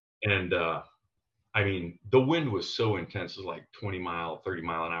 And I mean, the wind was so intense. It was like 20 mile, 30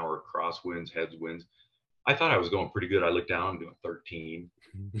 mile an hour crosswinds, headwinds. I thought I was going pretty good. I looked down, I'm doing 13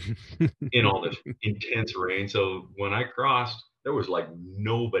 in all this intense rain. So when I crossed, there was like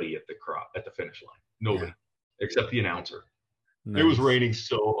nobody at the finish line. Nobody, except the announcer. Nice. It was raining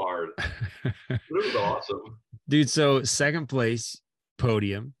so hard. But it was awesome. Dude, so second place,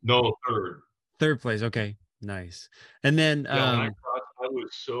 podium. No, Third place. Okay, nice. And then when I crossed, I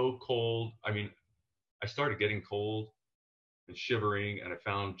was so cold. I mean, I started getting cold and shivering, and I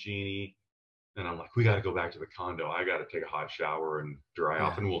found Jeannie, and I'm like, we got to go back to the condo. I got to take a hot shower and dry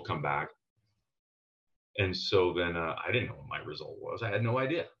off, and we'll come back. And so then I didn't know what my result was. I had no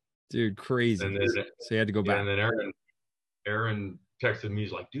idea. Dude, crazy. And then, so you had to go back. And then Aaron texted me.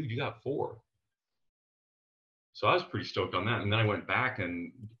 He's like, dude, you got 4. So I was pretty stoked on that. And then I went back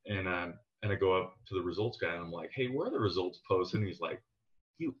and I go up to the results guy, and I'm like, hey, where are the results posted? And he's like,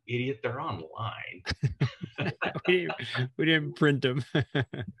 you idiot, they're online. we didn't print them.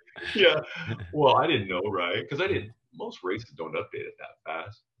 Yeah. Well, I didn't know, right? Because most races don't update it that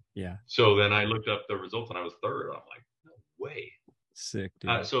fast. Yeah. So then I looked up the results, and I was 3rd. I'm like, no way. Sick,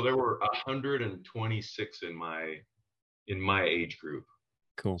 dude. So there were 126 in my age group.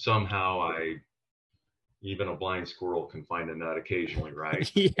 Cool. Somehow even a blind squirrel can find a nut occasionally,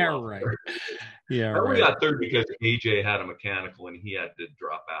 right? Yeah, right. Yeah, I only got 3rd because AJ had a mechanical and he had to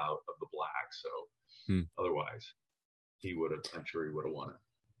drop out of the black. So otherwise, I'm sure he would have won it.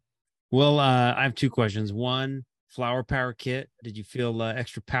 Well, I have 2 questions. One, Flower Power kit. Did you feel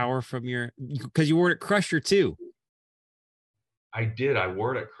extra power from because you wore it at Crusher too? I did. I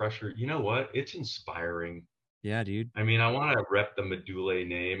wore it at Crusher. You know what? It's inspiring. Yeah, dude. I mean, I want to rep the Medulla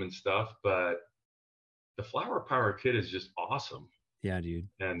name and stuff, but the Flower Power kit is just awesome. Yeah, dude.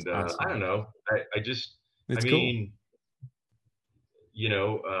 And awesome. I don't know. It's mean, you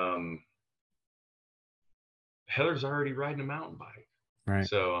know, Heather's already riding a mountain bike. Right.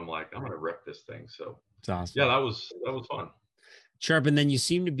 So I'm like, I'm going to rep this thing. So it's awesome. Yeah, that was fun. Sharp. And then you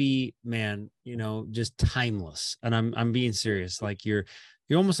seem to be, man, you know, just timeless. And I'm being serious. Like you're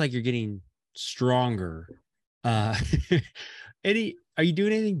almost like you're getting stronger. Are you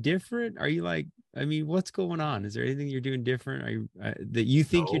doing anything different? Are you like, I mean, what's going on? Is there anything you're doing different? Are you that you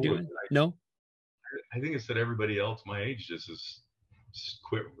think you're doing? No. I think it's that everybody else my age just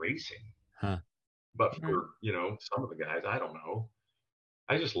quit racing. Huh. But for, you know, some of the guys, I don't know.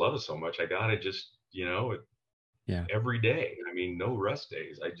 I just love it so much. I got to just, you know, every day. I mean, no rest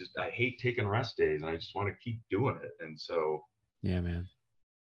days. I hate taking rest days, and I just want to keep doing it. And so, yeah, man.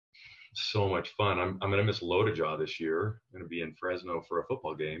 So much fun. I'm going to miss Lotajaw this year. I'm going to be in Fresno for a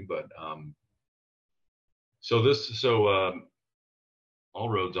football game, but All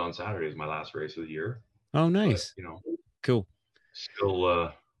Roads on Saturday is my last race of the year. Oh, nice. But, you know, cool.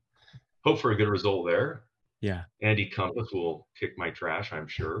 Still hope for a good result there. Yeah. Andy Compass will kick my trash, I'm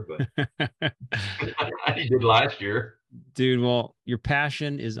sure, but he did last year. Dude, well, your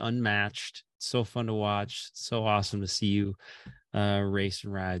passion is unmatched. It's so fun to watch. It's so awesome to see you race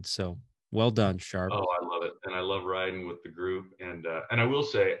and ride. So well done, Sharp. Oh, I love it. And I love riding with the group. And I will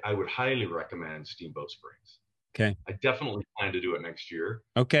say I would highly recommend Steamboat Springs. Okay. I definitely plan to do it next year.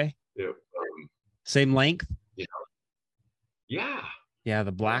 Okay. Same length? You know, yeah. Yeah,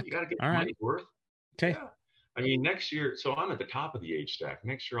 the black. You gotta get all money worth. Okay. Yeah. I mean, next year, so I'm at the top of the age stack.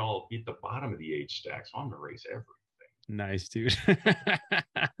 Next year I'll be at the bottom of the age stack. So I'm gonna race everything. Nice, dude.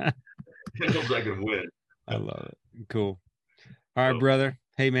 I hope I can win. I love it. Cool. All right, brother.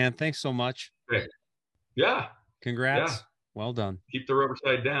 Hey, man, thanks so much. Hey. Yeah. Congrats. Yeah. Well done. Keep the rubber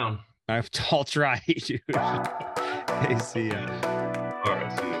side down. I'll try, dude. Hey, see ya.